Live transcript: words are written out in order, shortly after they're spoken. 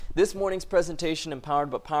This morning's presentation, Empowered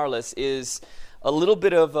but Powerless, is a little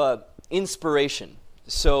bit of inspiration.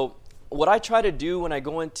 So what I try to do when I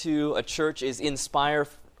go into a church is inspire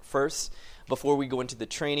first before we go into the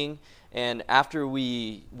training. And after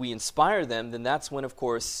we inspire them, then that's when, of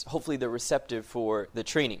course, hopefully they're receptive for the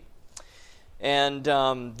training. And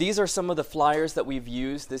these are some of the flyers that we've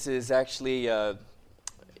used. This is actually a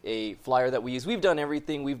flyer that we use. We've done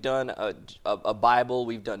everything. We've done a Bible.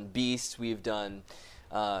 We've done Beast. We've done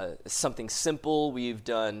something simple. We've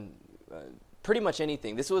done pretty much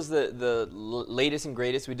anything. This was the latest and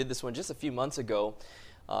greatest. We did this one just a few months ago.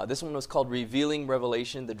 This one was called Revealing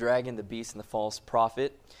Revelation, the Dragon, the Beast, and the False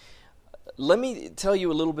Prophet. Let me tell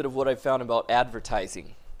you a little bit of what I found about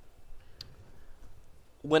advertising.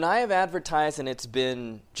 When I have advertised and it's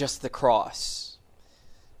been just the cross,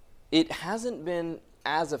 it hasn't been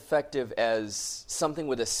as effective as something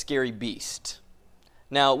with a scary beast.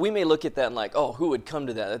 Now, we may look at that and like, oh, who would come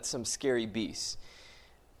to that? That's some scary beast.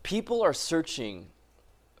 People are searching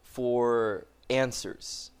for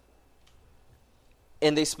answers.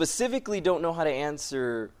 And they specifically don't know how to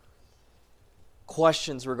answer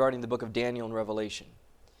questions regarding the book of Daniel and Revelation.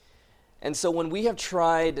 And so when we have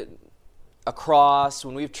tried a cross,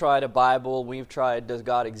 when we've tried a Bible, we've tried does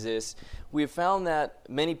God exist, we've found that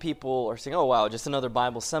many people are saying, oh wow, just another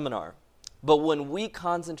Bible seminar. But when we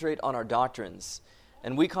concentrate on our doctrines,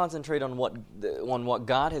 and we concentrate on what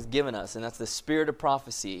God has given us, and that's the spirit of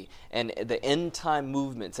prophecy, and the end time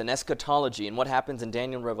movements, and eschatology, and what happens in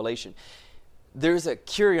Daniel and Revelation, there's a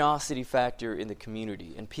curiosity factor in the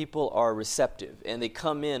community, and people are receptive, and they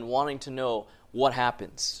come in wanting to know what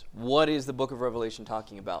happens. What is the book of Revelation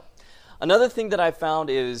talking about? Another thing that I found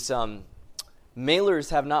is mailers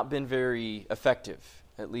have not been very effective,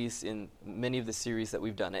 at least in many of the series that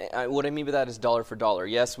we've done. What I mean by that is dollar for dollar.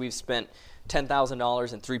 Yes, we've spent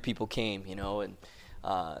 $10,000 and 3 people came,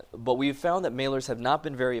 but we've found that mailers have not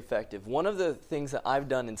been very effective. One of the things that I've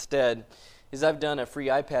done instead is I've done a free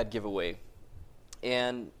iPad giveaway.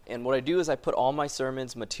 And what I do is I put all my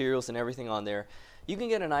sermons, materials, and everything on there. You can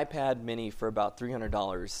get an iPad mini for about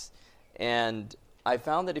 $300. And I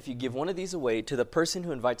found that if you give one of these away to the person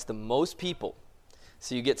who invites the most people,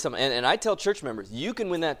 so you get some, and I tell church members, you can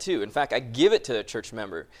win that too. In fact, I give it to a church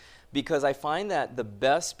member because I find that the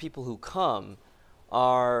best people who come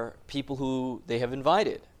are people who they have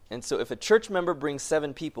invited. And so if a church member brings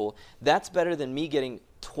 7 people, that's better than me getting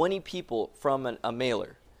 20 people from a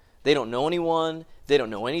mailer. They don't know anyone. They don't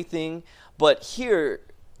know anything. But here,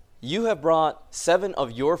 you have brought 7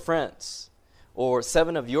 of your friends or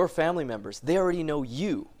 7 of your family members. They already know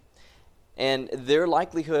you. And their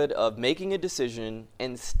likelihood of making a decision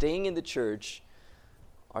and staying in the church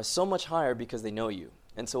are so much higher because they know you.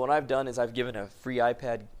 And so what I've done is I've given a free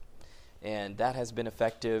iPad, and that has been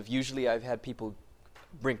effective. Usually I've had people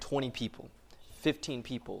bring 20 people, 15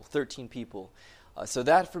 people, 13 people. So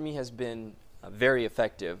that for me has been very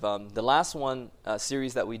effective. The last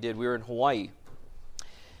series that we did, we were in Hawaii.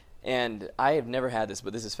 And I have never had this,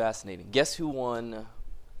 but this is fascinating. Guess who won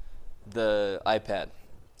the iPad?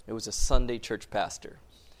 It was a Sunday church pastor.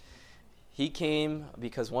 He came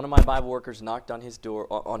because one of my Bible workers knocked on his door,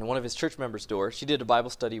 on one of his church members' door. She did a Bible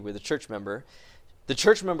study with a church member. The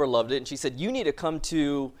church member loved it, and she said, you need to come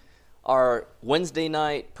to our Wednesday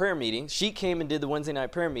night prayer meeting. She came and did the Wednesday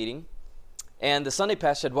night prayer meeting. And the Sunday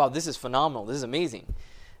pastor said, wow, this is phenomenal. This is amazing.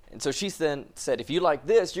 And so she then said, if you like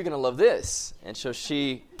this, you're going to love this. And so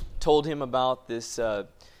she told him about this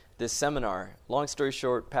seminar. Long story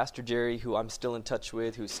short, Pastor Jerry, who I'm still in touch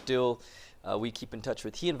with, who still we keep in touch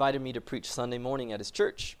with, he invited me to preach Sunday morning at his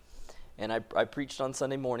church. And I preached on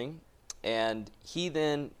Sunday morning. And he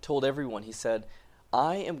then told everyone, he said,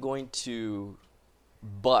 I am going to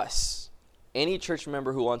bus any church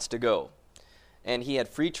member who wants to go. And he had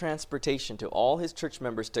free transportation to all his church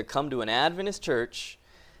members to come to an Adventist church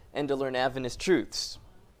and to learn Adventist truths.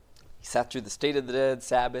 He sat through the State of the Dead,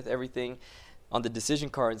 Sabbath, everything. On the decision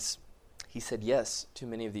cards, he said yes to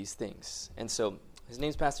many of these things. And so his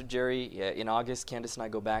name's Pastor Jerry. In August, Candace and I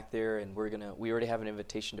go back there, and we already have an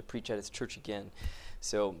invitation to preach at his church again.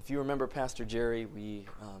 So if you remember Pastor Jerry,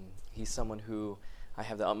 he's someone who I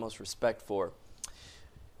have the utmost respect for.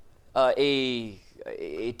 A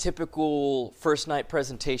typical first night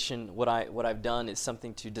presentation, what I've done is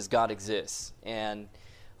something to Does God Exist? And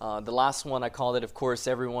the last one I called it, of course,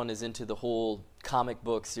 everyone is into the whole comic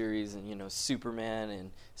book series, and Superman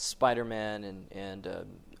and Spider-Man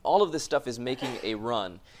and all of this stuff is making a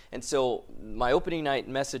run. And so my opening night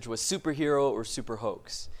message was superhero or super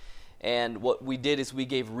hoax. And what we did is we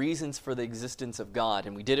gave reasons for the existence of God,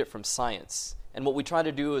 and we did it from science. And what we try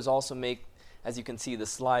to do is also make, as you can see, the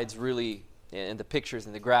slides really and the pictures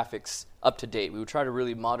and the graphics up to date. We would try to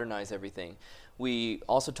really modernize everything. We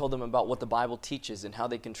also told them about what the Bible teaches and how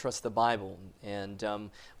they can trust the Bible. And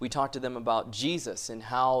we talked to them about Jesus and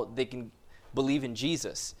how they can believe in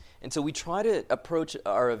Jesus. And so we try to approach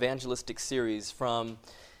our evangelistic series from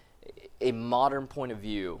a modern point of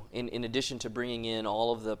view, in addition to bringing in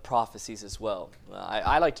all of the prophecies as well.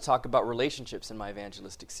 I like to talk about relationships in my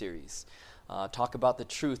evangelistic series, talk about the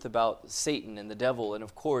truth about Satan and the devil, and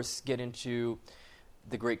of course get into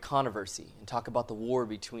the great controversy and talk about the war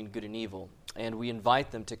between good and evil. And we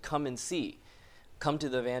invite them to come and see. Come to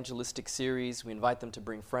the evangelistic series. We invite them to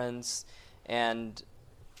bring friends. And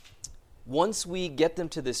once we get them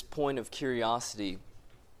to this point of curiosity,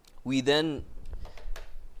 we then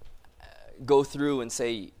go through and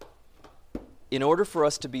say, in order for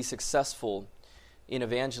us to be successful in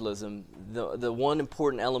evangelism, the one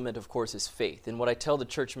important element, of course, is faith. And what I tell the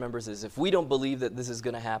church members is, if we don't believe that this is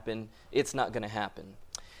going to happen, it's not going to happen.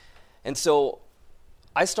 And so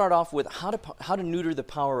I start off with how to neuter the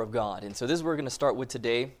power of God. And so this is what we're going to start with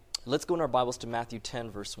today. Let's go in our Bibles to Matthew 10,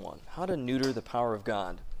 verse 1. How to neuter the power of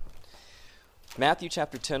God. Matthew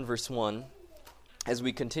chapter 10, verse 1, as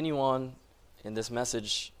we continue on in this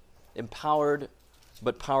message, empowered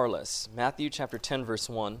but powerless. Matthew chapter 10, verse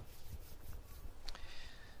 1.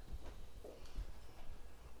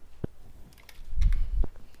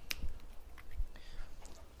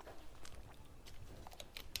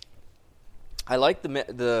 I like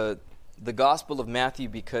the Gospel of Matthew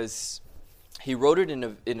because he wrote it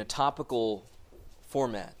in a topical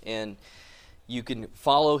format, and you can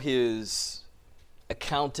follow his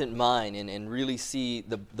accountant mind and really see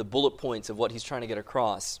the bullet points of what he's trying to get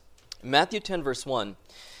across. Matthew 10, verse 1,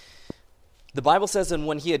 the Bible says, "And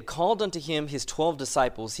when he had called unto him his 12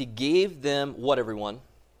 disciples, he gave them," what, everyone?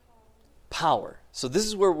 Power. So this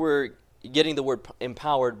is where we're getting the word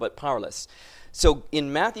empowered but powerless. So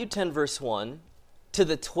in Matthew 10, verse 1, to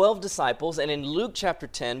the 12 disciples, and in Luke chapter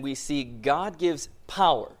 10, we see God gives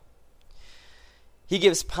power. He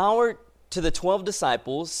gives power to the 12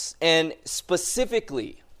 disciples, and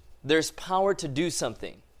specifically, there's power to do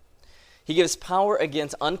something. He gives power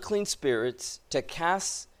against unclean spirits to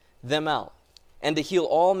cast them out and to heal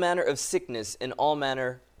all manner of sickness and all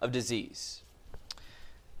manner of disease.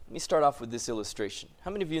 Let me start off with this illustration.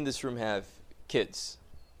 How many of you in this room have kids?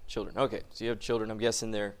 Children. Okay, so you have children. I'm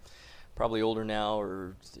guessing they're probably older now,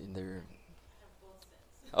 or in their...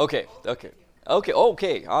 Okay,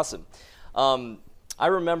 awesome. I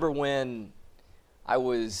remember when I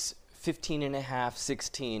was 15 and a half,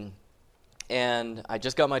 16, and I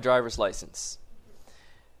just got my driver's license.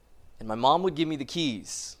 And my mom would give me the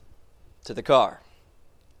keys to the car.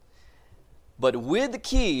 But with the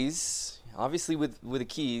keys, obviously with the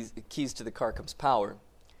keys to the car comes power,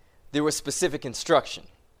 there was specific instruction.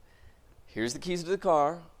 Here's the keys to the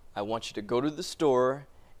car. I want you to go to the store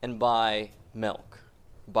and buy milk,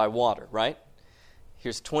 buy water, right?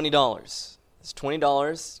 Here's $20. It's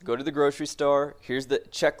 $20. Go to the grocery store. Here's the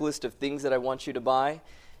checklist of things that I want you to buy,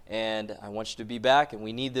 and I want you to be back, and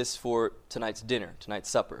we need this for tonight's dinner, tonight's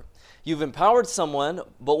supper. You've empowered someone,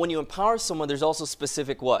 but when you empower someone, there's also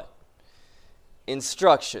specific what?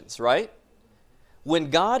 Instructions, right?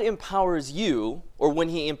 When God empowers you, or when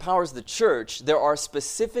he empowers the church, there are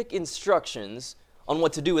specific instructions on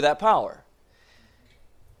what to do with that power.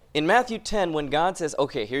 In Matthew 10, when God says,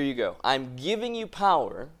 okay, here you go, I'm giving you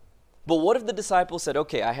power, but what if the disciples said,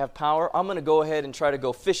 okay, I have power, I'm going to go ahead and try to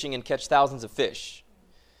go fishing and catch thousands of fish.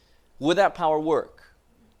 Would that power work?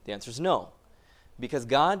 The answer is no, because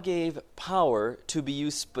God gave power to be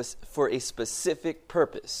used for a specific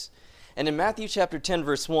purpose. And in Matthew chapter 10,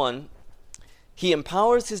 verse 1, he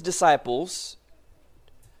empowers his disciples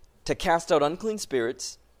to cast out unclean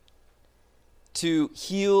spirits, to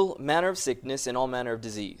heal manner of sickness and all manner of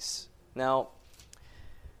disease. Now,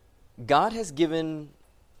 God has given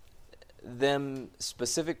them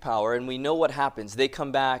specific power, and we know what happens. They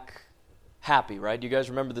come back happy, right? Do you guys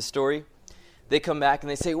remember the story? They come back and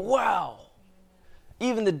they say, wow,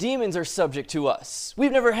 even the demons are subject to us.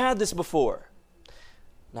 We've never had this before.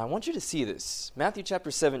 Now, I want you to see this. Matthew chapter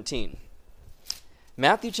 17.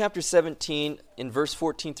 Matthew chapter 17 in verse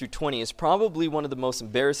 14 through 20 is probably one of the most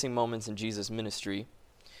embarrassing moments in Jesus' ministry.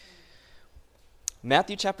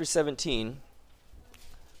 Matthew chapter 17.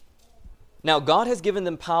 Now, God has given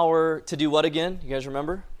them power to do what again? You guys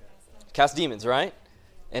remember? Cast demons, right?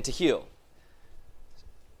 And to heal.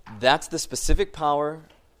 That's the specific power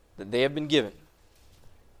that they have been given.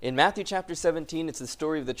 In Matthew chapter 17, it's the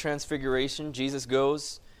story of the transfiguration. Jesus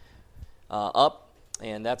goes up.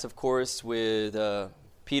 And that's, of course, with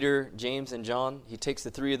Peter, James, and John. He takes the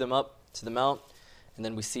three of them up to the mount. And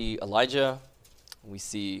then we see Elijah, we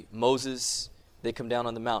see Moses, they come down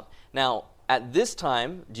on the mount. Now, at this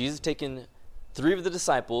time, Jesus taken 3 of the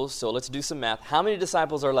disciples, so let's do some math. How many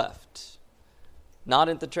disciples are left? Not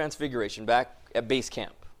at the transfiguration, back at base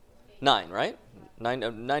camp. 9, right?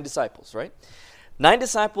 9 disciples, right? 9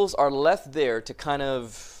 disciples are left there to kind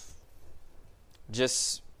of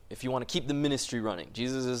just, if you want to keep the ministry running.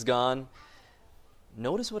 Jesus is gone.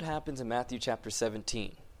 Notice what happens in Matthew chapter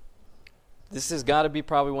 17. This has got to be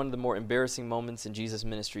probably one of the more embarrassing moments in Jesus'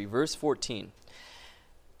 ministry. Verse 14.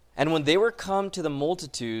 And when they were come to the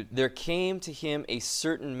multitude, there came to him a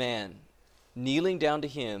certain man, kneeling down to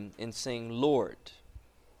him and saying, Lord,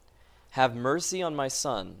 have mercy on my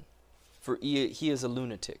son, for he is a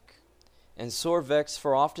lunatic, and sore vexed,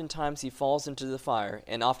 for oftentimes he falls into the fire,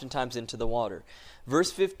 and oftentimes into the water.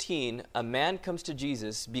 Verse 15, a man comes to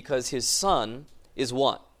Jesus because his son is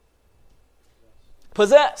what?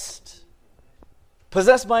 Possessed.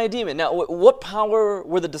 Possessed by a demon. Now, what power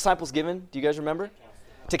were the disciples given? Do you guys remember?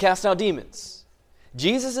 To cast out demons.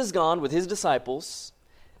 Jesus is gone with his disciples.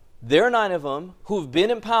 There are 9 of them who've been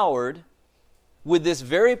empowered with this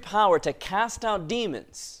very power to cast out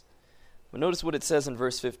demons. But notice what it says in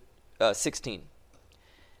verse 16.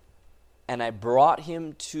 And I brought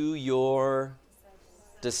him to your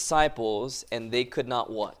disciples, and they could not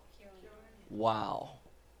what? Wow.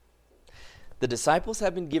 The disciples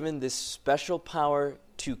have been given this special power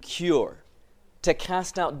to cure, to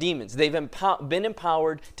cast out demons. They've been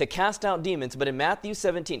empowered to cast out demons, but in Matthew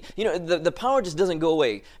 17, the power just doesn't go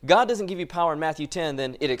away. God doesn't give you power in Matthew 10,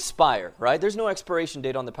 then it expires, right? There's no expiration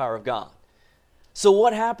date on the power of God. So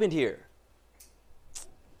what happened here?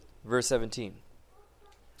 Verse 17.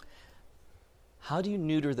 How do you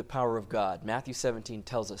neuter the power of God? Matthew 17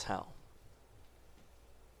 tells us how.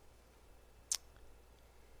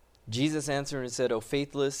 Jesus answered and said, O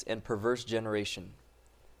faithless and perverse generation,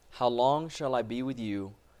 how long shall I be with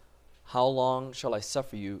you? How long shall I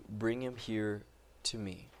suffer you? Bring him here to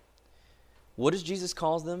me. What does Jesus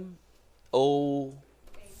call them? O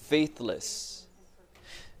faithless.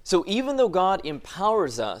 So even though God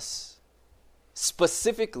empowers us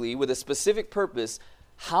specifically with a specific purpose,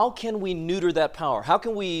 how can we neuter that power? How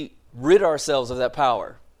can we rid ourselves of that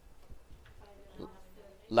power?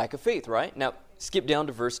 Lack of faith, right? Now, skip down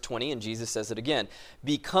to verse 20, and Jesus says it again.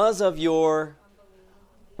 Because of your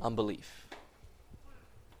unbelief.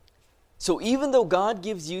 So even though God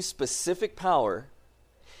gives you specific power,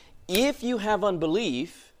 if you have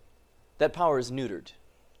unbelief, that power is neutered.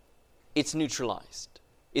 It's neutralized.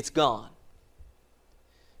 It's gone.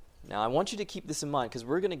 Now, I want you to keep this in mind, because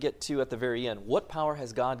we're going to get to, at the very end, what power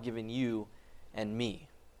has God given you and me?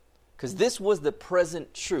 Because this was the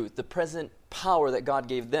present truth, the present power that God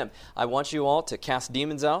gave them. I want you all to cast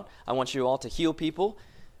demons out. I want you all to heal people.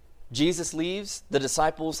 Jesus leaves. The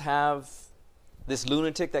disciples have this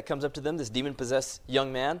lunatic that comes up to them, this demon-possessed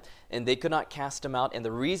young man, and they could not cast him out. And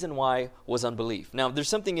the reason why was unbelief. Now, there's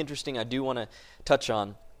something interesting I do want to touch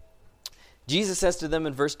on. Jesus says to them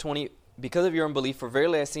in verse 20, because of your unbelief, for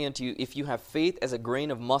verily I say unto you, if you have faith as a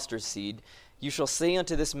grain of mustard seed, you shall say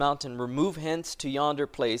unto this mountain, remove hence to yonder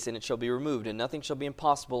place, and it shall be removed, and nothing shall be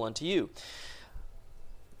impossible unto you.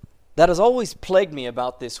 That has always plagued me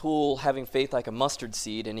about this whole having faith like a mustard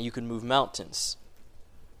seed, and you can move mountains.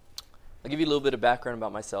 I'll give you a little bit of background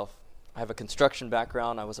about myself. I have a construction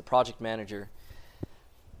background. I was a project manager.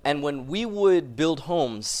 And when we would build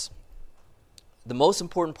homes, the most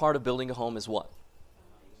important part of building a home is what?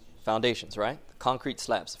 Foundations, right? Concrete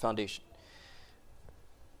slabs, the foundation.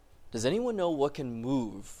 Does anyone know what can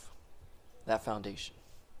move that foundation?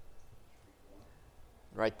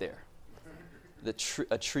 Right there.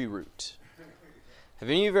 A tree root. Have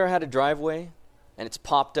any of you ever had a driveway and it's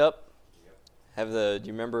popped up? Do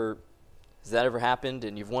you remember, has that ever happened?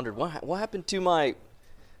 And you've wondered, what happened to my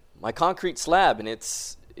concrete slab? And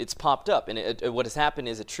it's popped up. And what has happened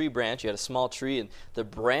is a tree branch, you had a small tree, and the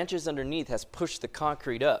branches underneath has pushed the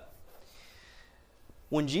concrete up.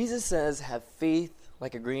 When Jesus says, have faith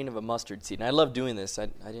like a grain of a mustard seed, and I love doing this. I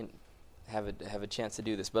didn't have a chance to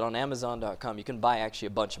do this, but on Amazon.com you can buy actually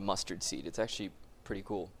a bunch of mustard seed. It's actually pretty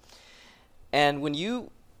cool. And when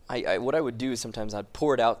what I would do is sometimes I'd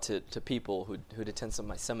pour it out to people who'd attend some of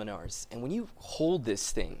my seminars. And when you hold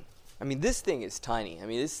this thing, I mean, this thing is tiny. I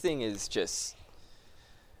mean, this thing is just,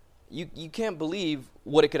 you can't believe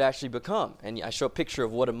what it could actually become. And I show a picture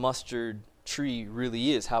of what a mustard tree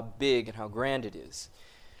really is, how big and how grand it is.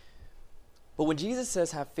 But when Jesus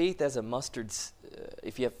says, have faith as a mustard,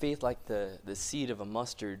 if you have faith like the seed of a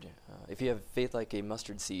mustard, if you have faith like a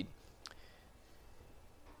mustard seed,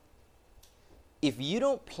 if you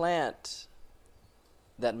don't plant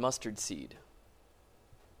that mustard seed,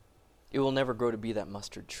 it will never grow to be that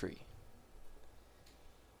mustard tree.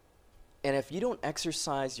 And if you don't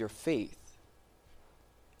exercise your faith,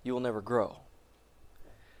 you will never grow.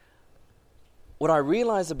 What I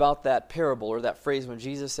realize about that parable or that phrase when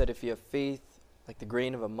Jesus said, if you have faith like the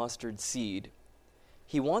grain of a mustard seed,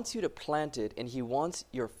 he wants you to plant it and he wants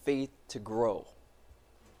your faith to grow.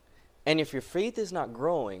 And if your faith is not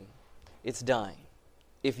growing, it's dying.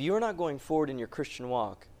 If you're not going forward in your Christian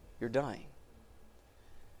walk, you're dying.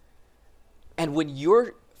 And when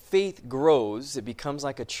your faith grows, it becomes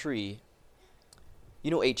like a tree. You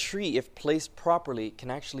know, a tree, if placed properly, can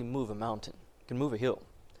actually move a mountain, can move a hill.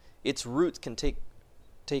 Its roots can take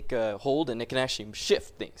hold and it can actually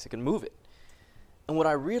shift things. It can move it. And what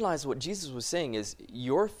I realized what Jesus was saying is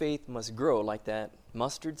your faith must grow like that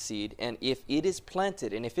mustard seed, and if it is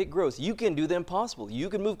planted and if it grows, you can do the impossible. You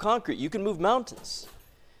can move concrete. You can move mountains.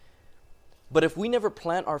 But if we never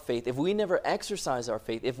plant our faith, if we never exercise our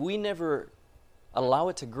faith, if we never allow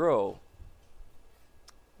it to grow,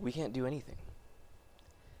 we can't do anything.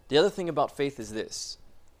 The other thing about faith is this.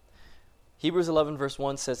 Hebrews 11 verse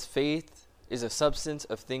 1 says, faith is a substance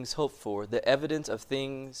of things hoped for, the evidence of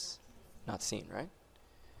things not seen, right?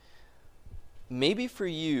 Maybe for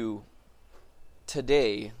you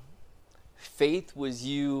today, faith was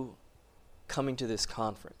you coming to this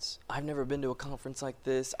conference. I've never been to a conference like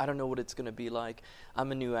this. I don't know what it's going to be like.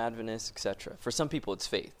 I'm a new Adventist, etc. For some people, it's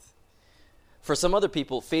faith. For some other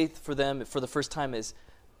people, faith for them for the first time is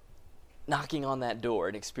knocking on that door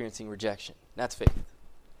and experiencing rejection. That's faith.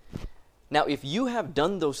 Now, if you have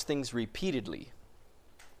done those things repeatedly,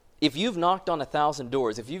 if you've knocked on 1,000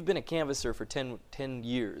 doors, if you've been a canvasser for 10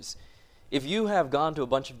 years, if you have gone to a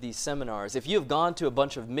bunch of these seminars, if you have gone to a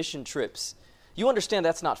bunch of mission trips, you understand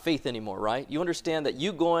that's not faith anymore, right? You understand that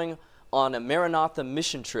you going on a Maranatha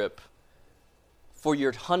mission trip for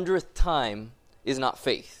your 100th time is not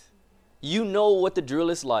faith. You know what the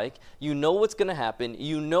drill is like. You know what's going to happen.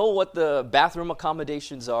 You know what the bathroom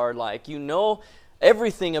accommodations are like. You know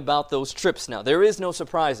everything about those trips now. There is no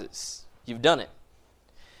surprises. You've done it.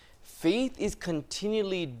 Faith is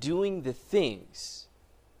continually doing the things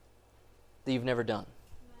that you've never done.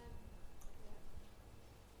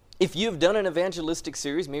 If you've done an evangelistic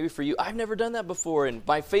series, maybe for you, I've never done that before, and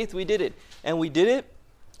by faith we did it. And we did it.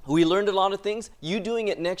 We learned a lot of things. You doing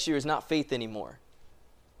it next year is not faith anymore.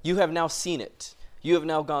 You have now seen it. You have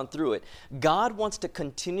now gone through it. God wants to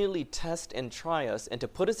continually test and try us and to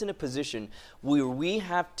put us in a position where we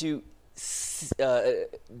have to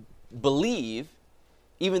believe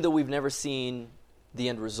even though we've never seen the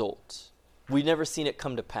end result. We've never seen it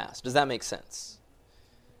come to pass. Does that make sense?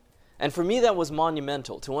 And for me, that was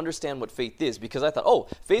monumental to understand what faith is, because I thought, oh,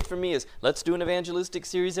 faith for me is let's do an evangelistic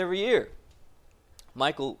series every year.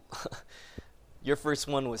 Michael, your first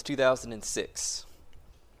one was 2006.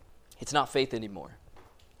 It's not faith anymore.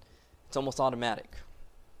 It's almost automatic,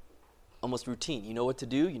 almost routine. You know what to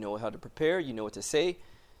do. You know how to prepare. You know what to say.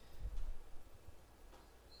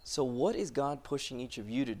 So what is God pushing each of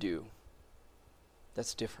you to do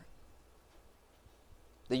that's different,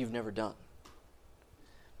 that you've never done?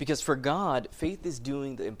 Because for God, faith is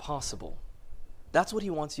doing the impossible. That's what he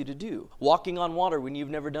wants you to do. Walking on water when you've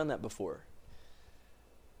never done that before.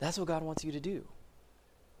 That's what God wants you to do.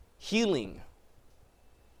 Healing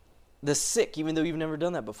the sick, even though you've never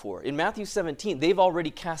done that before. In Matthew 17, they've already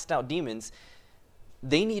cast out demons.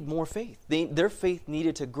 They need more faith. Their faith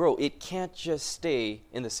needed to grow. It can't just stay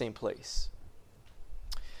in the same place.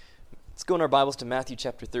 Let's go in our Bibles to Matthew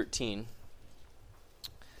chapter 13.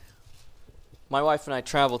 My wife and I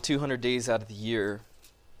travel 200 days out of the year.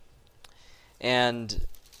 And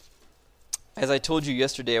as I told you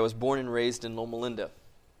yesterday, I was born and raised in Loma Linda.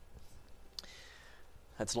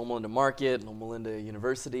 That's Loma Linda Market, Loma Linda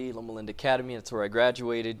University, Loma Linda Academy. That's where I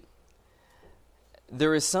graduated.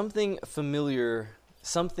 There is something familiar,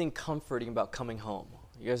 something comforting about coming home.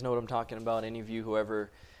 You guys know what I'm talking about? Any of you,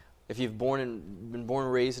 whoever, if you've been born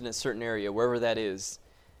and raised in a certain area, wherever that is,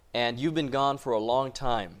 and you've been gone for a long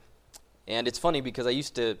time. And it's funny because I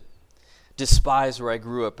used to despise where I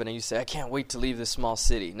grew up, and I used to say, I can't wait to leave this small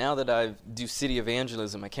city. Now that I do city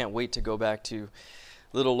evangelism, I can't wait to go back to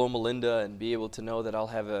little Loma Linda and be able to know that I'll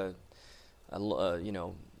have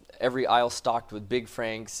every aisle stocked with Big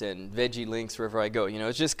Franks and Veggie Links wherever I go. You know,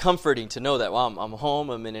 it's just comforting to know that, well, I'm home,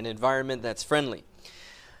 I'm in an environment that's friendly.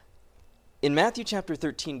 In Matthew chapter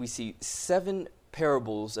 13, we see 7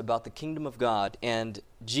 parables about the kingdom of God, and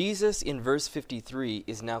Jesus in verse 53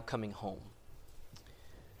 is now coming home.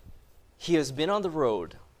 He has been on the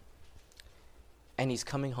road, and he's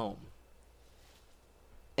coming home.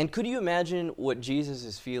 And could you imagine what Jesus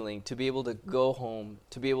is feeling to be able to go home,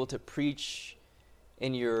 to be able to preach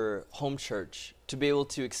in your home church to be able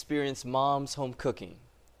to experience mom's home cooking.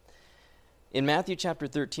 In Matthew chapter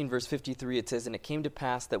 13, verse 53, it says, "And it came to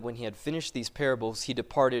pass that when he had finished these parables, he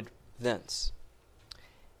departed thence."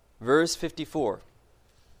 Verse 54,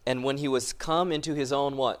 "And when he was come into his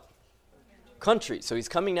own" what? Country. So he's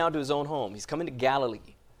coming now to his own home. He's coming to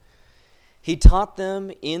Galilee. "He taught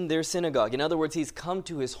them in their synagogue." In other words, he's come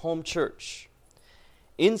to his home church.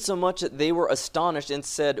 "Insomuch that they were astonished and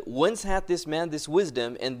said, Whence hath this man this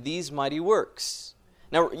wisdom and these mighty works?"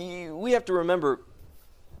 Now, we have to remember,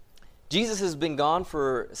 Jesus has been gone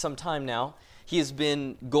for some time now. He has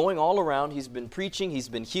been going all around. He's been preaching. He's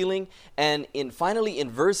been healing. And finally,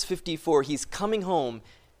 in verse 54, he's coming home.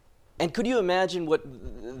 And could you imagine what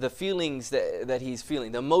the feelings that he's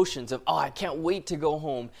feeling, the emotions of, I can't wait to go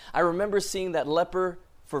home. I remember seeing that leper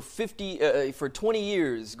for 20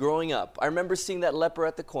 years growing up. I remember seeing that leper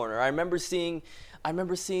at the corner. I remember seeing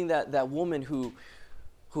that woman who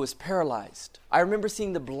was paralyzed. I remember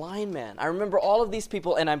seeing the blind man. I remember all of these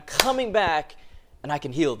people, and I'm coming back, and I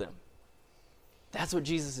can heal them. That's what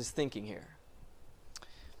Jesus is thinking here.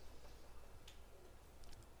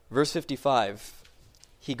 Verse 55.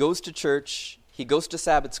 He goes to church, he goes to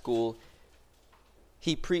Sabbath school,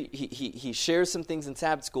 he shares some things in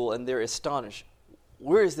Sabbath school, and they're astonished.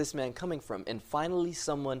 Where is this man coming from? And finally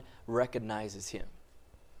someone recognizes him.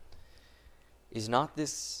 Is not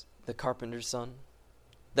this the carpenter's son?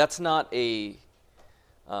 That's not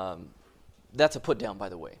that's a put down, by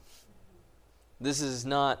the way. This is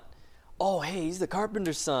not, oh, hey, he's the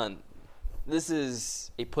carpenter's son. This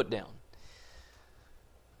is a put down.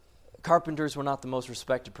 Carpenters were not the most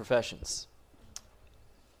respected professions.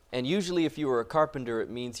 And usually if you were a carpenter, it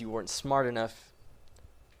means you weren't smart enough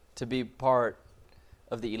to be part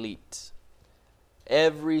of the elite.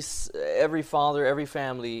 Every father, every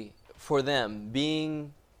family, for them,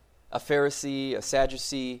 being a Pharisee, a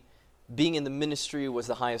Sadducee, being in the ministry was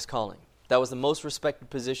the highest calling. That was the most respected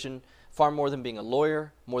position, far more than being a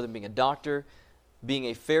lawyer, more than being a doctor. Being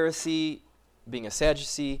a Pharisee, being a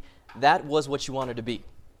Sadducee, that was what you wanted to be.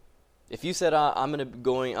 If you said, I'm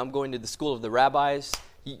going to the school of the rabbis,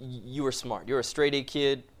 you were smart. You're a straight A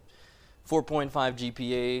kid, 4.5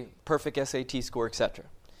 GPA, perfect SAT score, etc.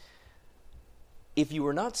 If you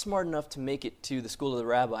were not smart enough to make it to the school of the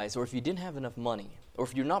rabbis, or if you didn't have enough money, or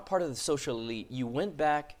if you're not part of the social elite, you went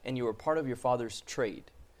back and you were part of your father's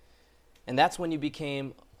trade. And that's when you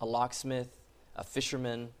became a locksmith, a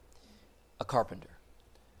fisherman, a carpenter.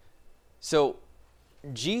 So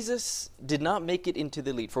Jesus did not make it into the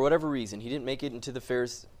elite for whatever reason. He didn't make it into the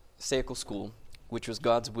Pharisaical school, which was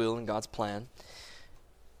God's will and God's plan.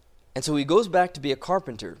 And so he goes back to be a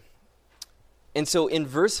carpenter. And so in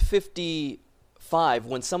verse 55,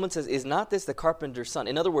 when someone says, "Is not this the carpenter's son?"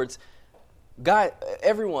 In other words,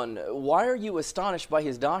 everyone, why are you astonished by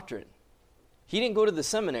his doctrine? He didn't go to the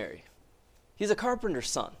seminary. He's a carpenter's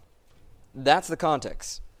son. That's the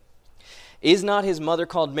context. "Is not his mother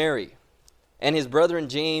called Mary? And his brethren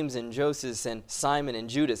James and Joseph and Simon and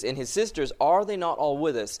Judas, and his sisters, are they not all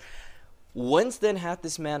with us? Whence then hath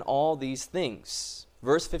this man all these things?"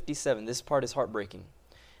 Verse 57, this part is heartbreaking.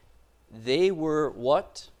 They were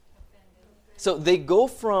what? Offended. So they go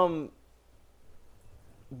from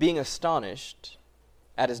being astonished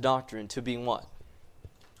at his doctrine to being what?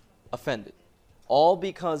 Offended. All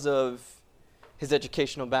because of his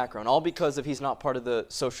educational background. All because of he's not part of the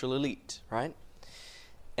social elite, right?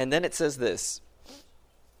 And then it says this,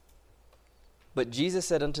 "But Jesus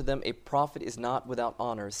said unto them, A prophet is not without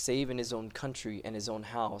honor, save in his own country and his own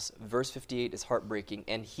house." Verse 58 is heartbreaking.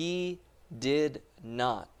 "And he did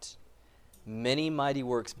not many mighty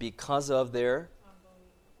works because of their..."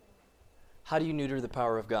 How do you neuter the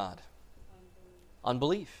power of God?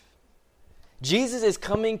 Unbelief. Jesus is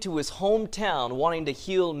coming to his hometown wanting to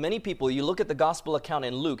heal many people. You look at the gospel account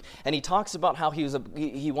in Luke, and he talks about how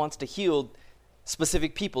he wants to heal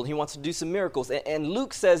specific people. He wants to do some miracles. And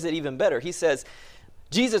Luke says it even better. He says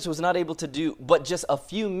Jesus was not able to do but just a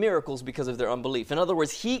few miracles because of their unbelief. In other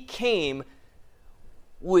words, he came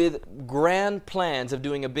with grand plans of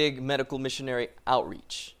doing a big medical missionary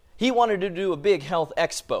outreach. He wanted to do a big health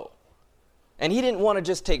expo. And he didn't want to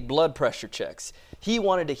just take blood pressure checks. He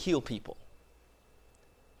wanted to heal people.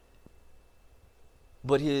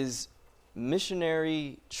 But his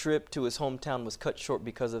missionary trip to his hometown was cut short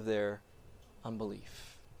because of their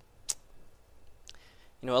unbelief.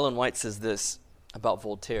 You know, Ellen White says this about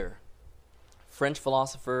Voltaire, French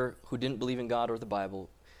philosopher who didn't believe in God or the Bible.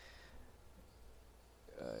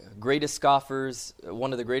 Greatest scoffers,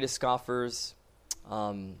 one of the greatest scoffers.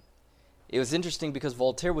 It was interesting because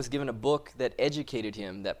Voltaire was given a book that educated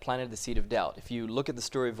him, that planted the seed of doubt. If you look at the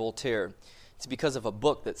story of Voltaire, It's because of a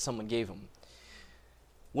book that someone gave him.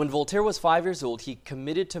 When Voltaire was 5 years old, he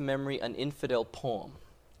committed to memory an infidel poem.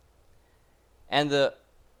 And the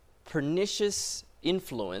pernicious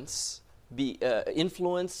influence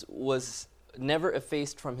was never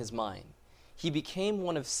effaced from his mind. He became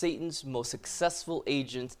one of Satan's most successful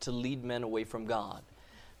agents to lead men away from God.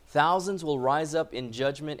 Thousands will rise up in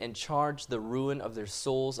judgment and charge the ruin of their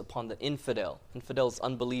souls upon the infidel. Infidel is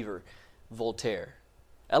unbeliever, Voltaire.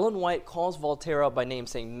 Ellen White calls Voltaire out by name,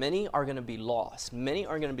 saying, many are going to be lost. Many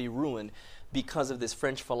are going to be ruined because of this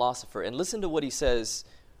French philosopher. And listen to what he says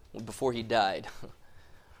before he died.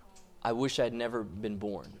 I wish I'd never been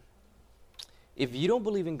born. If you don't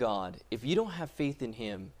believe in God, if you don't have faith in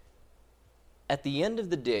Him, at the end of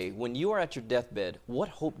the day, when you are at your deathbed, what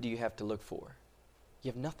hope do you have to look for? You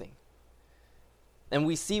have nothing. And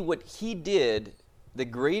we see what he did, the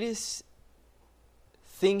greatest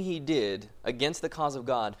thing he did against the cause of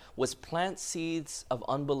God was plant seeds of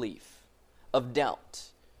unbelief, of doubt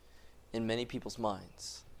in many people's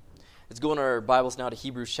minds. Let's go in our Bibles now to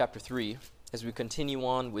Hebrews chapter 3 as we continue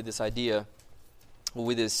on with this idea,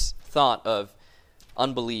 with this thought of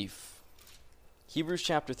unbelief. Hebrews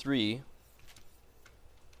chapter 3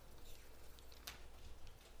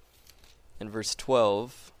 and verse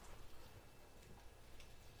 12.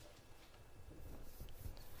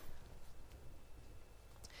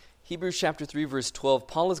 Hebrews chapter 3, verse 12,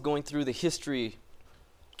 Paul is going through the history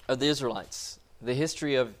of the Israelites, the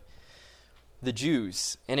history of the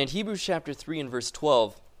Jews. And in Hebrews chapter 3 and verse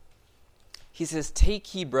 12, he says, take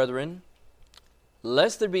heed, brethren,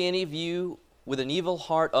 lest there be any of you with an evil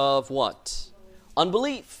heart of what?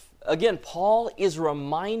 Unbelief. Again, Paul is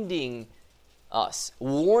reminding us,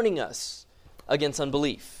 warning us against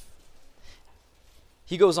unbelief.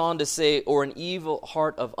 He goes on to say, or an evil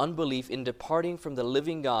heart of unbelief in departing from the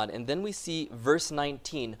living God. And then we see verse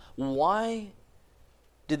 19. Why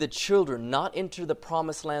did the children not enter the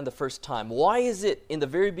promised land the first time? Why is it in the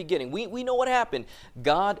very beginning? We know what happened.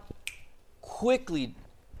 God quickly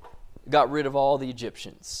got rid of all the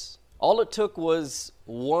Egyptians. All it took was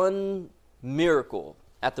one miracle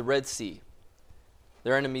at the Red Sea.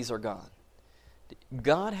 Their enemies are gone.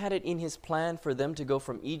 God had it in His plan for them to go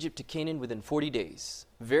from Egypt to Canaan within 40 days.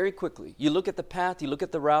 Very quickly. You look at the path, you look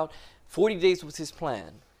at the route, 40 days was His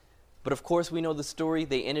plan. But of course we know the story.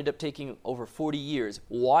 They ended up taking over 40 years.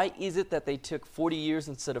 Why is it that they took 40 years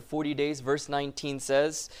instead of 40 days? Verse 19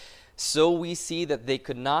 says, so we see that they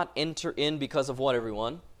could not enter in because of what,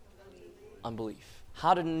 everyone? Unbelief.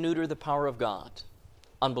 How to neuter the power of God?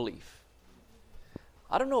 Unbelief.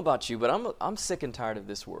 I don't know about you, but I'm sick and tired of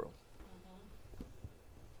this world.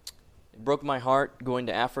 It broke my heart going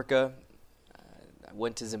to Africa. I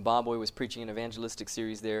went to Zimbabwe, was preaching an evangelistic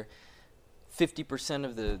series there. 50%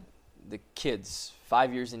 of the kids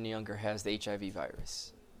 5 years and younger has the HIV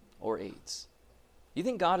virus or AIDS. Do you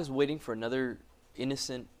think God is waiting for another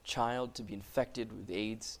innocent child to be infected with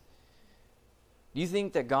AIDS? Do you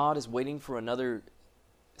think that God is waiting for another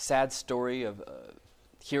sad story of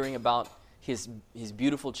hearing about his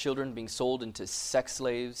beautiful children being sold into sex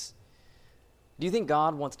slaves? Do you think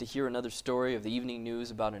God wants to hear another story of the evening news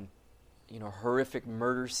about an horrific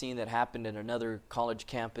murder scene that happened at another college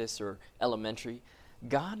campus or elementary?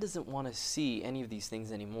 God doesn't want to see any of these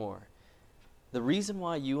things anymore. The reason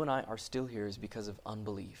why you and I are still here is because of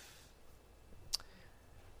unbelief.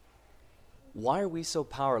 Why are we so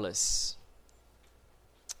powerless?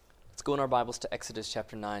 Let's go in our Bibles to Exodus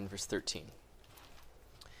chapter 9, verse 13.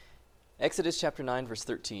 Exodus chapter 9, verse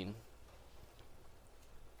 13.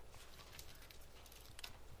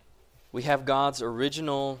 We have God's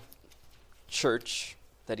original church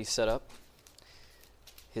that He set up.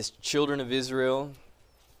 His children of Israel,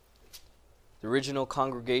 the original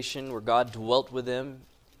congregation where God dwelt with them.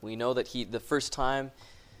 We know that the first time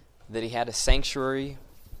that He had a sanctuary,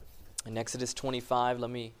 in Exodus 25,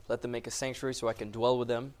 let them make a sanctuary so I can dwell with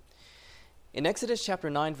them. In Exodus chapter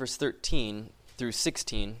 9, verse 13 through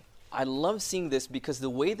 16, I love seeing this because the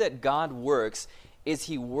way that God works is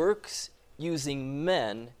He works using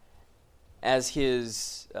men as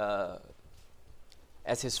His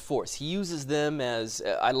force. He uses them as,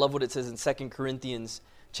 I love what it says in 2 Corinthians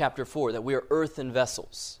chapter 4, that we are earthen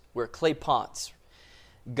vessels. We're clay pots.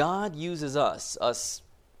 God uses us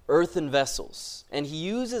earthen vessels, and He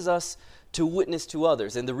uses us to witness to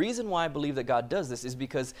others. And the reason why I believe that God does this is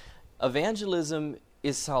because evangelism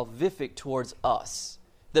is salvific towards us.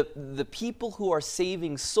 The people who are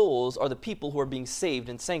saving souls are the people who are being saved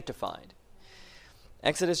and sanctified.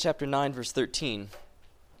 Exodus chapter 9, verse 13.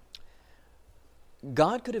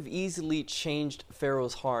 God could have easily changed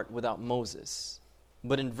Pharaoh's heart without Moses.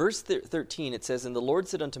 But in verse 13 it says, And the Lord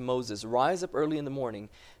said unto Moses, Rise up early in the morning,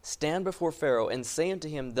 stand before Pharaoh, and say unto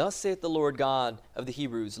him, Thus saith the Lord God of the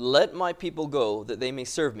Hebrews, Let my people go, that they may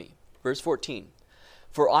serve me. Verse 14,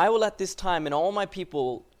 For I will at this time and all my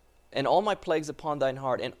people and all my plagues upon thine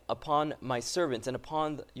heart, and upon my servants, and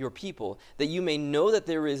upon your people, that you may know that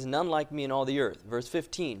there is none like me in all the earth. Verse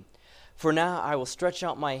 15, For now I will stretch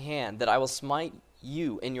out my hand, that I will smite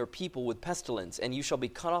you and your people with pestilence, and you shall be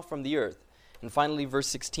cut off from the earth. And finally, verse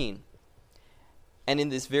 16, And in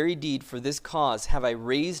this very deed, for this cause, have I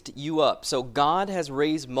raised you up. So God has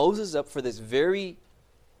raised Moses up for this very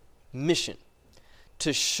mission,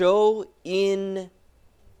 to show in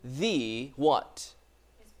thee what?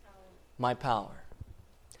 My power.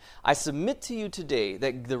 I submit to you today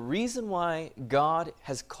that the reason why God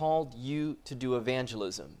has called you to do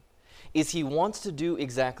evangelism is He wants to do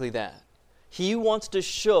exactly that. He wants to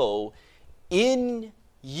show in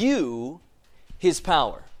you His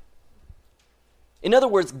power. In other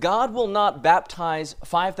words, God will not baptize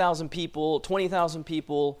 5,000 people, 20,000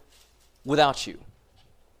 people without you.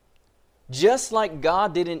 Just like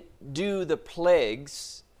God didn't do the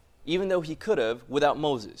plagues, even though He could have, without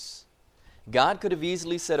Moses. God could have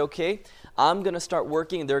easily said, okay, I'm going to start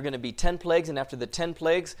working, and there are going to be 10 plagues, and after the 10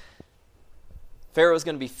 plagues, Pharaoh's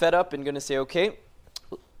going to be fed up and going to say, okay,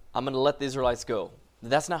 I'm going to let the Israelites go.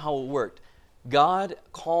 That's not how it worked. God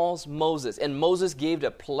calls Moses, and Moses gave a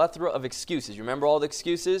plethora of excuses. You remember all the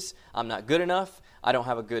excuses? I'm not good enough. I don't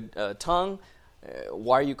have a good tongue.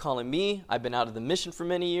 Why are you calling me? I've been out of the mission for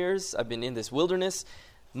many years. I've been in this wilderness.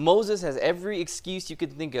 Moses has every excuse you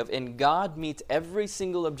could think of, and God meets every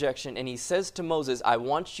single objection, and He says to Moses, I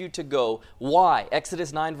want you to go. Why?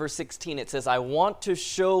 Exodus 9 verse 16, it says, I want to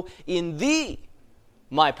show in thee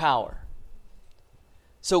my power.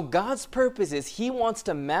 So God's purpose is He wants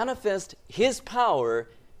to manifest His power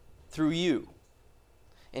through you.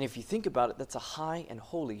 And if you think about it, that's a high and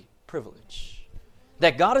holy privilege.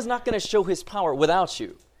 That God is not going to show His power without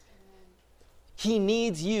you. He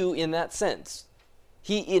needs you in that sense.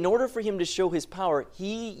 In order for Him to show His power,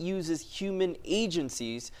 He uses human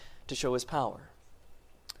agencies to show His power.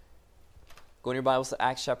 Go in your Bibles to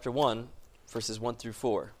Acts chapter 1, verses 1 through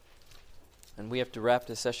 4. And we have to wrap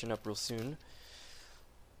this session up real soon.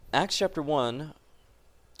 Acts chapter 1,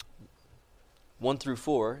 1 through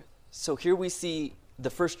 4. So here we see the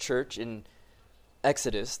first church in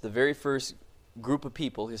Exodus, the very first group of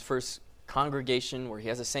people, His first congregation where He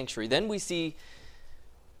has a sanctuary. Then we see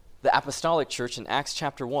the apostolic church in Acts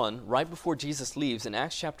chapter 1, right before Jesus leaves. In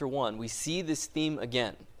Acts chapter 1, we see this theme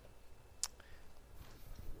again.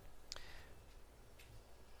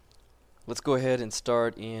 Let's go ahead and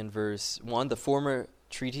start in verse 1. The former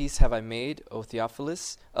treatise have I made, O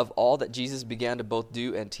Theophilus, of all that Jesus began to both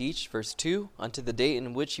do and teach. Verse 2, unto the day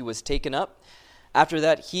in which He was taken up. After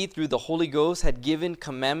that, He, through the Holy Ghost, had given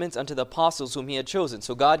commandments unto the apostles whom He had chosen.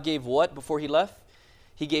 So God gave what before He left?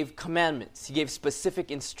 He gave commandments. He gave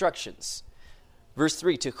specific instructions. Verse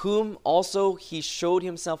 3, to whom also He showed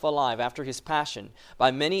Himself alive after His passion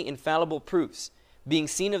by many infallible proofs, being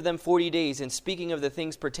seen of them 40 days, and speaking of the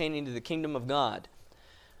things pertaining to the kingdom of God.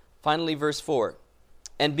 Finally, verse 4,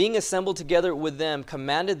 and being assembled together with them,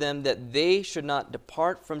 commanded them that they should not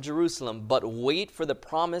depart from Jerusalem, but wait for the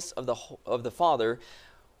promise of the Father,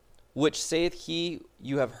 which saith He,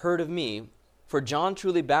 you have heard of me. For John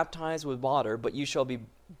truly baptized with water, but you shall be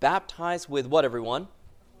baptized with what, everyone?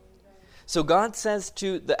 So God says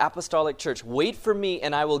to the apostolic church, wait for me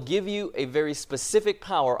and I will give you a very specific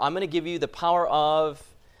power. I'm going to give you the power of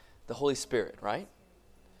the Holy Spirit, right?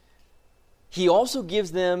 He also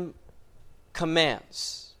gives them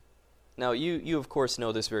commands. Now, you of course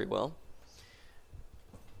know this very well.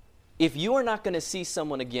 If you are not going to see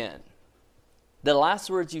someone again, the last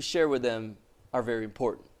words you share with them are very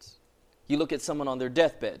important. You look at someone on their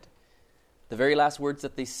deathbed. The very last words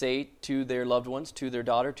that they say to their loved ones, to their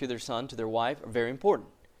daughter, to their son, to their wife, are very important.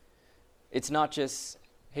 It's not just,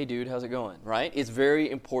 hey dude, how's it going, right? It's very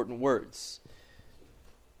important words.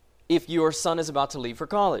 If your son is about to leave for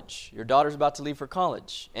college, your daughter's about to leave for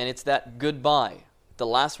college, and it's that goodbye, the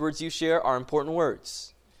last words you share are important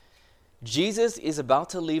words. Jesus is about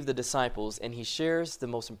to leave the disciples, and He shares the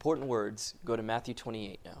most important words. Go to Matthew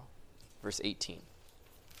 28 now, verse 18.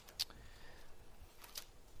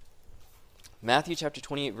 Matthew chapter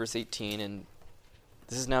 28, verse 18, and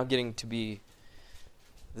this is now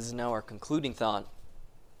our concluding thought.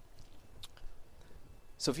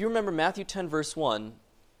 So if you remember Matthew 10, verse 1,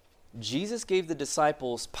 Jesus gave the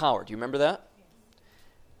disciples power. Do you remember that?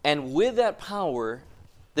 And with that power,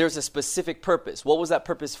 there's a specific purpose. What was that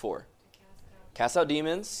purpose for? Cast out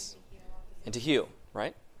demons and to heal,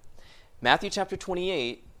 right? Matthew chapter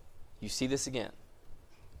 28, you see this again.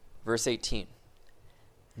 Verse 18.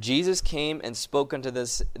 Jesus came and spoke unto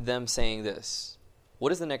them, saying this.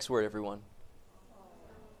 What is the next word, everyone?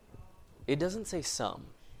 It doesn't say some.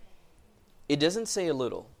 It doesn't say a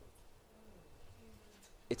little.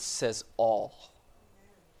 It says all.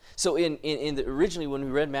 So originally when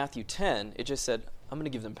we read Matthew 10, it just said, I'm going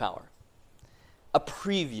to give them power. A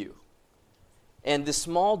preview. And the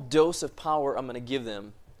small dose of power I'm going to give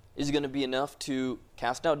them is going to be enough to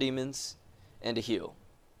cast out demons and to heal.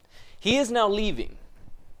 He is now leaving.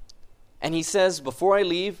 And he says, before I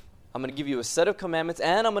leave, I'm going to give you a set of commandments,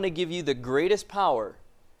 and I'm going to give you the greatest power,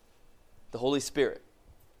 the Holy Spirit.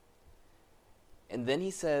 And then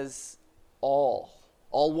he says, all.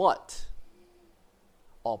 All what?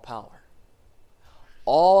 All power.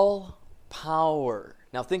 All power.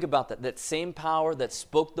 Now think about that. That same power that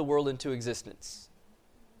spoke the world into existence.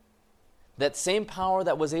 That same power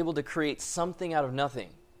that was able to create something out of nothing.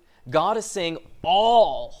 God is saying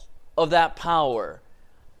all of that power.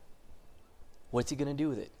 What's he going to do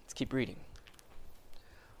with it? Let's keep reading.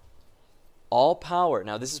 All power,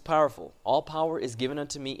 now this is powerful. All power is given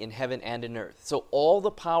unto me in heaven and in earth. So all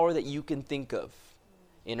the power that you can think of,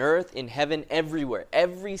 in earth, in heaven, everywhere,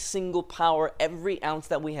 every single power, every ounce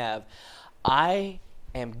that we have, I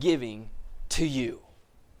am giving to you.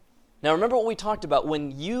 Now remember what we talked about.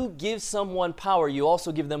 When you give someone power, you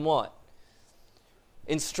also give them what?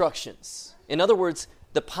 Instructions. In other words,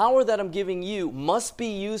 the power that I'm giving you must be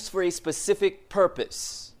used for a specific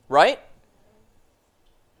purpose, right?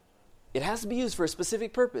 It has to be used for a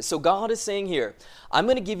specific purpose. So God is saying here, I'm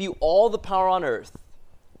going to give you all the power on earth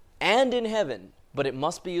and in heaven, but it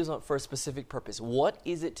must be used for a specific purpose. What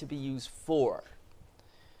is it to be used for?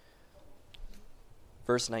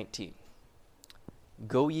 Verse 19.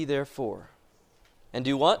 Go ye therefore, and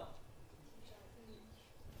do what?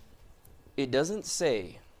 It doesn't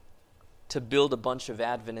say to build a bunch of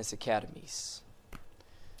Adventist academies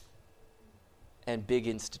and big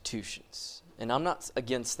institutions. And I'm not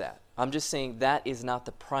against that. I'm just saying that is not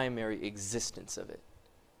the primary existence of it.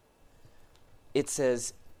 It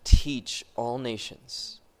says, teach all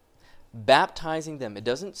nations, baptizing them. It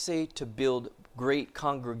doesn't say to build great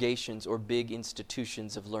congregations or big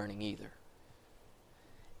institutions of learning either.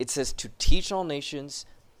 It says to teach all nations,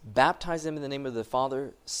 baptize them in the name of the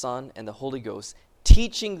Father, Son, and the Holy Ghost,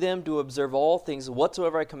 teaching them to observe all things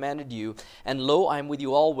whatsoever I commanded you, and lo, I am with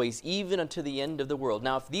you always, even unto the end of the world.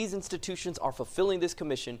 Now, if these institutions are fulfilling this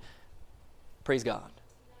commission, praise God.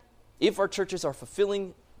 If our churches are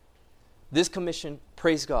fulfilling this commission,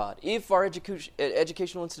 praise God. If our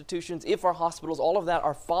educational institutions, if our hospitals, all of that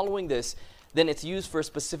are following this, then it's used for a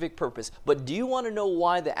specific purpose. But do you want to know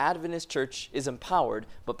why the Adventist church is empowered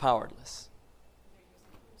but powerless?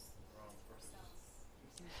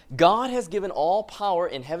 God has given all power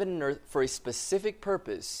in heaven and earth for a specific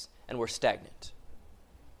purpose, and we're stagnant.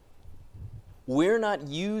 We're not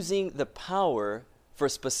using the power for a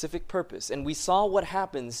specific purpose. And we saw what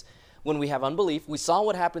happens when we have unbelief. We saw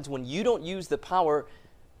what happens when you don't use the power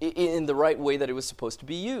in the right way that it was supposed to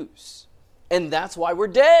be used. And that's why we're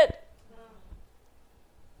dead.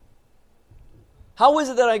 How is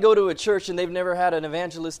it that I go to a church and they've never had an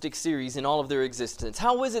evangelistic series in all of their existence?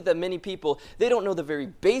 How is it that many people, they don't know the very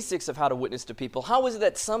basics of how to witness to people? How is it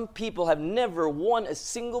that some people have never won a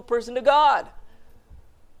single person to God?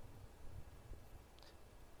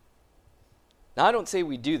 Now, I don't say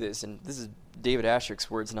we do this, and this is David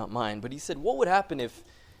Asherick's words, not mine, but he said, what would happen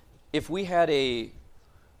if we had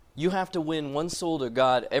you have to win one soul to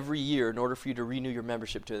God every year in order for you to renew your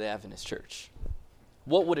membership to the Adventist church?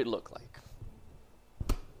 What would it look like?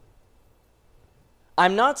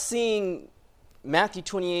 I'm not seeing Matthew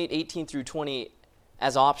 28, 18 through 20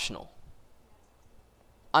 as optional.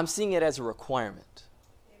 I'm seeing it as a requirement.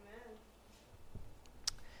 Amen.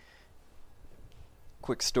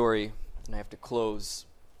 Quick story, and I have to close.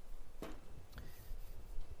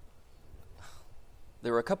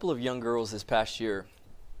 There were a couple of young girls this past year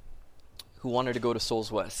who wanted to go to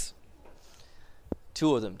Souls West.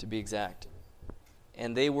 2 of them, to be exact.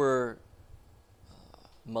 And they were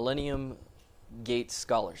Millennium Gates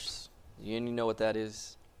Scholars. You know what that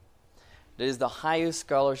is? It is the highest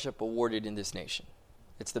scholarship awarded in this nation.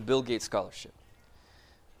 It's the Bill Gates Scholarship.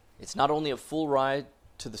 It's not only a full ride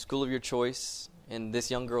to the school of your choice. In this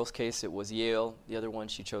young girl's case, it was Yale. The other one,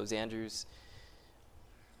 she chose Andrews.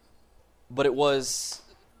 But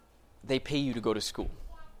they pay you to go to school.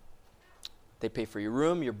 They pay for your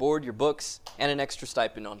room, your board, your books, and an extra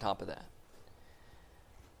stipend on top of that.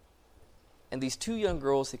 And these 2 young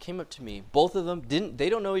girls, they came up to me. Both of them they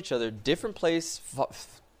don't know each other, different place,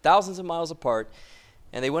 thousands of miles apart.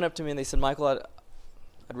 And they went up to me and they said, Michael,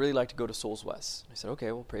 I'd really like to go to Souls West. I said,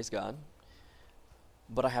 okay, well, praise God.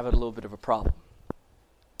 But I have a little bit of a problem.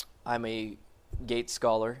 I'm a Gates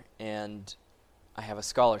scholar, and I have a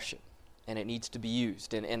scholarship, and it needs to be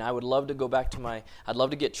used. And I would love to go back to I'd love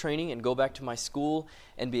to get training and go back to my school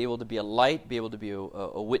and be able to be a light, be able to be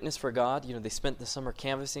a witness for God. You know, they spent the summer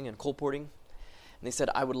canvassing and colporting. And they said,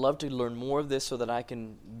 I would love to learn more of this so that I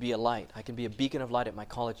can be a light. I can be a beacon of light at my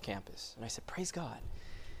college campus. And I said, praise God.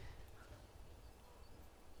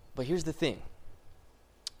 But here's the thing.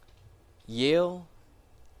 Yale,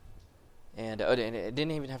 and it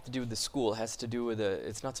didn't even have to do with the school. It has to do with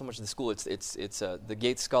it's not so much the school. It's the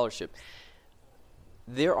Gates scholarship.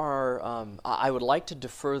 There are. I would like to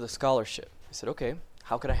defer the scholarship. I said, okay.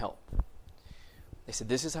 How could I help? They said,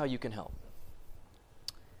 this is how you can help.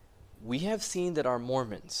 We have seen that our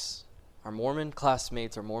Mormons, our Mormon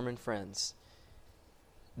classmates, our Mormon friends,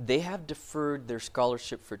 they have deferred their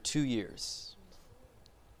scholarship for 2 years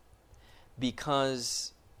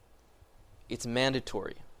because it's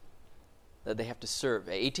mandatory that they have to serve.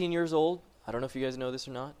 At 18 years old, I don't know if you guys know this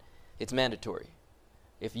or not, it's mandatory.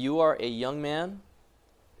 If you are a young man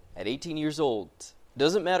at 18 years old,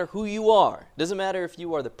 doesn't matter who you are, doesn't matter if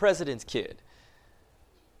you are the president's kid,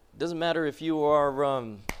 doesn't matter if you are,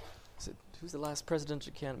 who's the last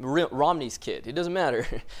presidential candidate? Romney's kid. It doesn't matter.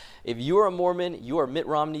 If you're a Mormon, you are Mitt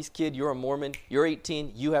Romney's kid, you're a Mormon, you're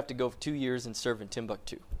 18, you have to go for 2 years and serve in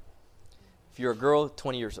Timbuktu. If you're a girl,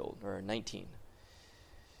 20 years old, or 19.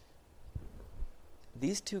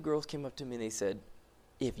 These two girls came up to me and they said,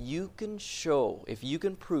 if you can show, if you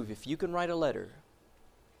can prove, if you can write a letter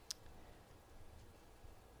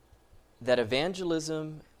that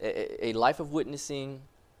evangelism, a life of witnessing,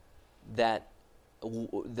 that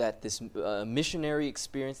this missionary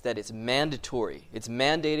experience, that it's mandatory, it's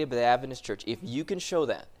mandated by the Adventist Church, if you can show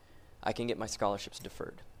that, I can get my scholarships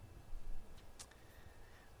deferred.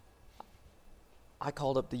 I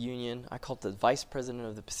called up the union, I called the vice president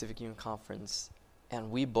of the Pacific Union Conference,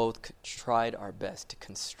 and we both tried our best to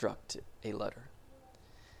construct a letter.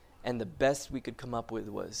 And the best we could come up with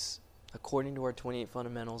was, according to our 28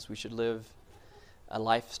 fundamentals, we should live a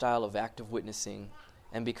lifestyle of active witnessing.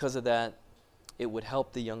 And because of that, it would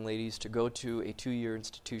help the young ladies to go to a 2-year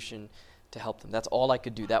institution to help them. That's all I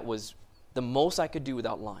could do. That was the most I could do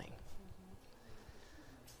without lying.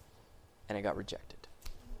 And it got rejected.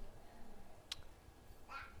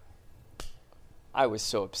 I was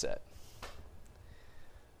so upset.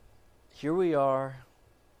 Here we are,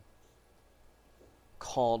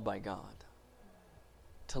 called by God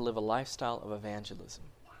to live a lifestyle of evangelism.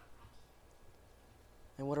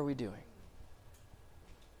 And what are we doing?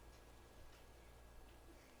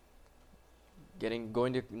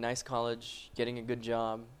 Going to a nice college, getting a good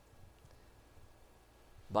job,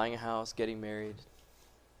 buying a house, getting married.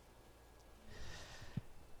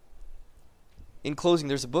 In closing,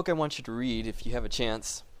 there's a book I want you to read if you have a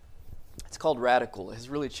chance. It's called Radical. It has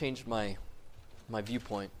really changed my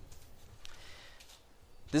viewpoint.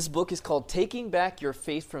 This book is called Taking Back Your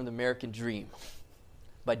Faith from the American Dream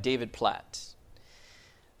by David Platt.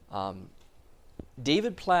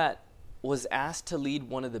 David Platt was asked to lead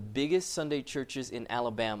one of the biggest Sunday churches in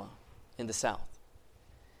Alabama, in the South.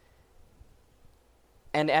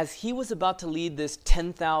 And as he was about to lead this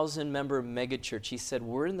 10,000-member megachurch, he said,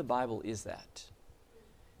 where in the Bible is that?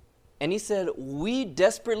 And he said, we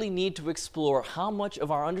desperately need to explore how much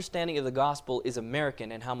of our understanding of the gospel is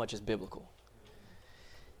American and how much is biblical.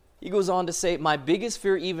 He goes on to say, my biggest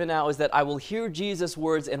fear even now is that I will hear Jesus'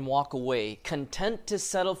 words and walk away, content to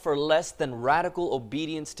settle for less than radical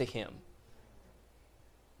obedience to him.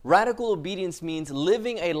 Radical obedience means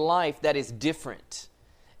living a life that is different.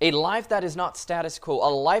 A life that is not status quo. A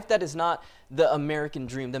life that is not the American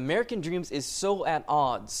dream. The American dream is so at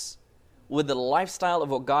odds with the lifestyle of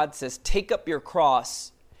what God says, take up your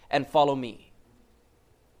cross and follow me.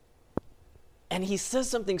 And he says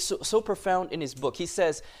something so profound in his book. He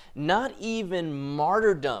says, not even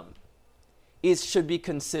martyrdom should be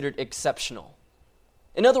considered exceptional.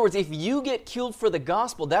 In other words, if you get killed for the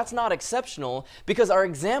gospel, that's not exceptional because our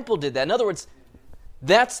example did that. In other words,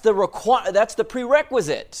 that's the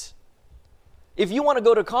prerequisite. If you want to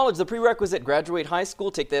go to college, the prerequisite, graduate high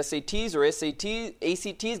school, take the SATs or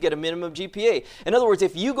ACTs, get a minimum GPA. In other words,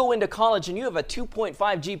 if you go into college and you have a 2.5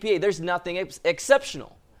 GPA, there's nothing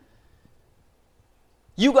exceptional.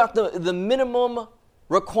 You got the minimum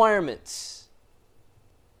requirements.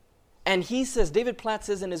 And he says, David Platt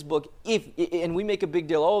says in his book, and we make a big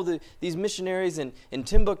deal, these missionaries in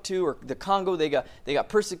Timbuktu or the Congo, they got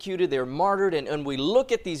persecuted, they were martyred, and we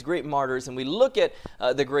look at these great martyrs, and we look at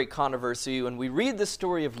the great controversy, and we read the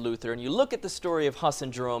story of Luther, and you look at the story of Huss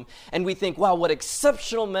and Jerome, and we think, wow, what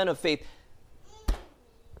exceptional men of faith.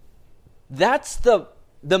 That's the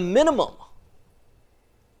minimum.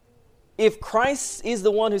 If Christ is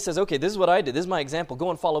the one who says, okay, this is what I did, this is my example,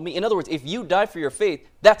 go and follow me. In other words, if you die for your faith,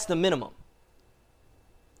 that's the minimum.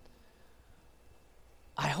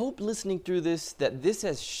 I hope listening through this that this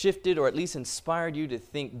has shifted or at least inspired you to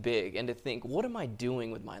think big and to think, what am I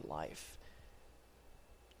doing with my life?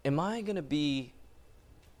 Am I going to be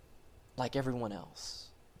like everyone else?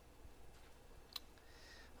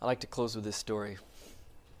 I like to close with this story.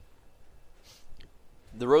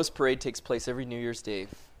 The Rose Parade takes place every New Year's Day.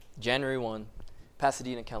 January 1,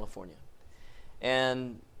 Pasadena, California.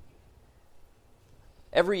 And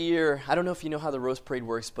every year, I don't know if you know how the Rose Parade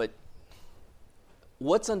works, but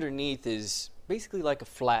what's underneath is basically like a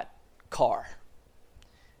flat car.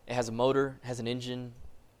 It has a motor, it has an engine,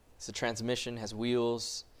 it's a transmission, has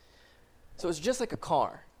wheels. So it's just like a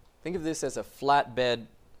car. Think of this as a flatbed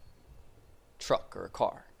truck or a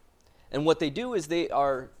car. And what they do is they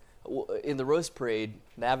are, in the Rose Parade,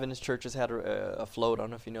 the Adventist churches had a float, I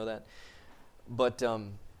don't know if you know that, but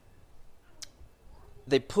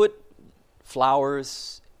they put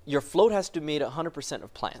flowers. Your float has to be made 100%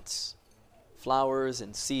 of plants, flowers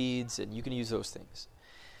and seeds, and you can use those things.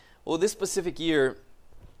 Well, this specific year,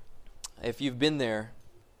 if you've been there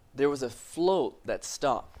was a float that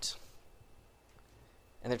stopped.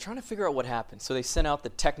 And they're trying to figure out what happened. So they sent out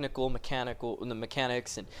the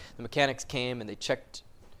mechanics, and the mechanics came and they checked.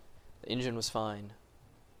 The engine was fine.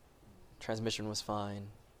 Transmission was fine.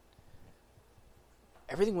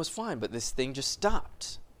 Everything was fine, but this thing just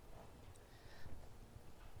stopped.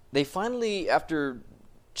 They finally, after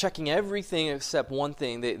checking everything except one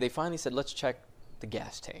thing, they finally said, let's check the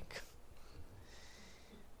gas tank.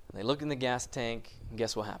 And they looked in the gas tank, and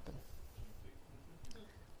guess what happened?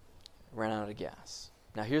 Ran out of gas.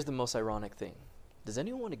 Now here's the most ironic thing. Does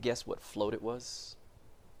anyone want to guess what float it was?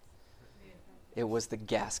 It was the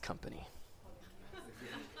gas company.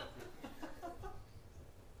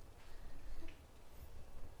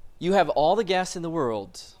 You have all the gas in the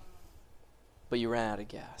world, but you ran out of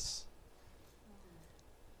gas.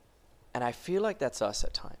 And I feel like that's us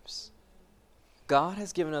at times. God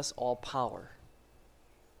has given us all power,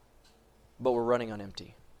 but we're running on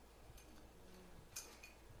empty.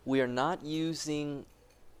 We are not using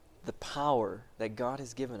the power that God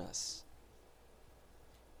has given us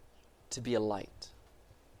to be a light.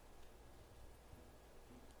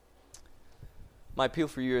 My appeal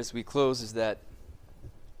for you as we close is that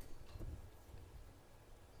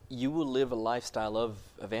you will live a lifestyle of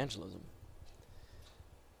evangelism.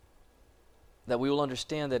 That we will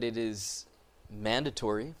understand that it is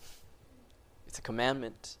mandatory, it's a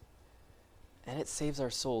commandment, and it saves our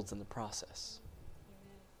souls in the process.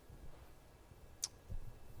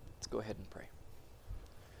 Let's go ahead and pray.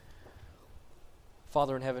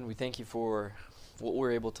 Father in heaven, we thank you for what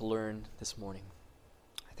we're able to learn this morning.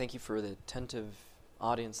 I thank you for the attentive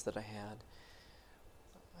audience that I had.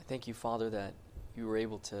 I thank you, Father, that you were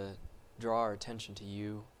able to draw our attention to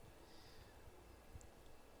you.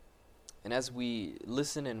 And as we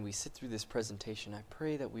listen and we sit through this presentation, I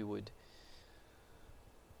pray that we would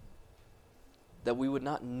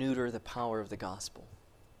not neuter the power of the gospel.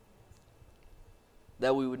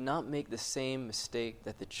 That we would not make the same mistake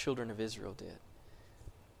that the children of Israel did,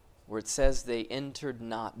 where it says they entered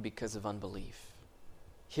not because of unbelief.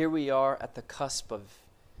 Here we are at the cusp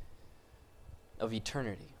of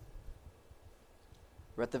eternity.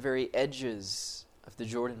 We're at the very edges of the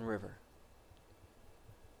Jordan River.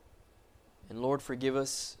 And Lord, forgive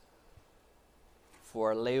us for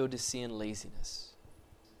our Laodicean laziness.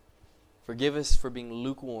 Forgive us for being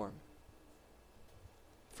lukewarm.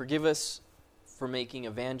 Forgive us for making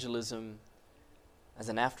evangelism as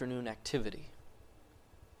an afternoon activity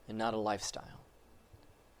and not a lifestyle.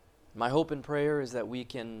 My hope and prayer is that we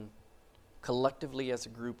can collectively as a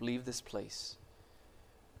group leave this place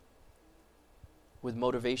with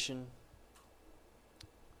motivation,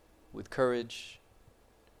 with courage,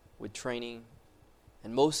 with training,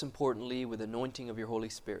 and most importantly, with anointing of your Holy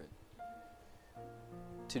Spirit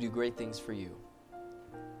to do great things for you.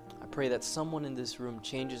 I pray that someone in this room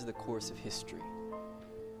changes the course of history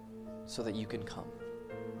so that you can come.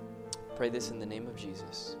 Pray this in the name of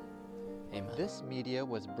Jesus. Amen. This media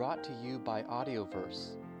was brought to you by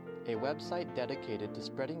Audioverse, a website dedicated to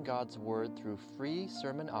spreading God's Word through free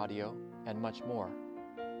sermon audio and much more.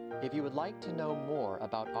 If you would like to know more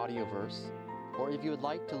about Audioverse, or if you would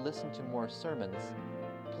like to listen to more sermons,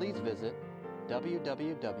 please visit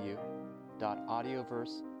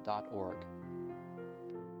www.audioverse.org.